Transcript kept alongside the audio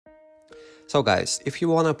So guys, if you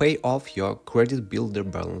wanna pay off your credit builder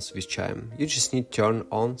balance with Chime, you just need to turn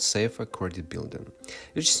on safer credit building.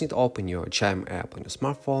 You just need to open your Chime app on your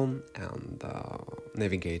smartphone and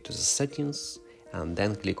navigate to the settings and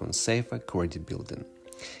then click on safer credit building.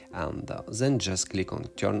 And then just click on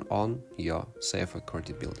turn on your safer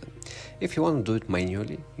credit building. If you want to do it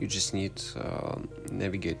manually, you just need to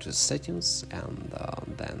navigate to the settings and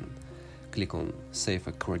then click on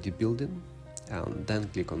safer credit building and then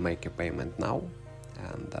click on make a payment now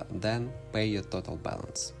and then pay your total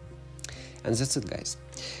balance. And that's it guys.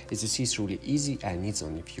 As you see, it's really easy and needs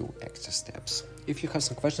only a few extra steps. If you have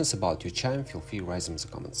some questions about your Chime, feel free to raise them in the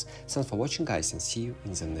comments. Thanks for watching guys and see you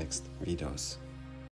in the next videos.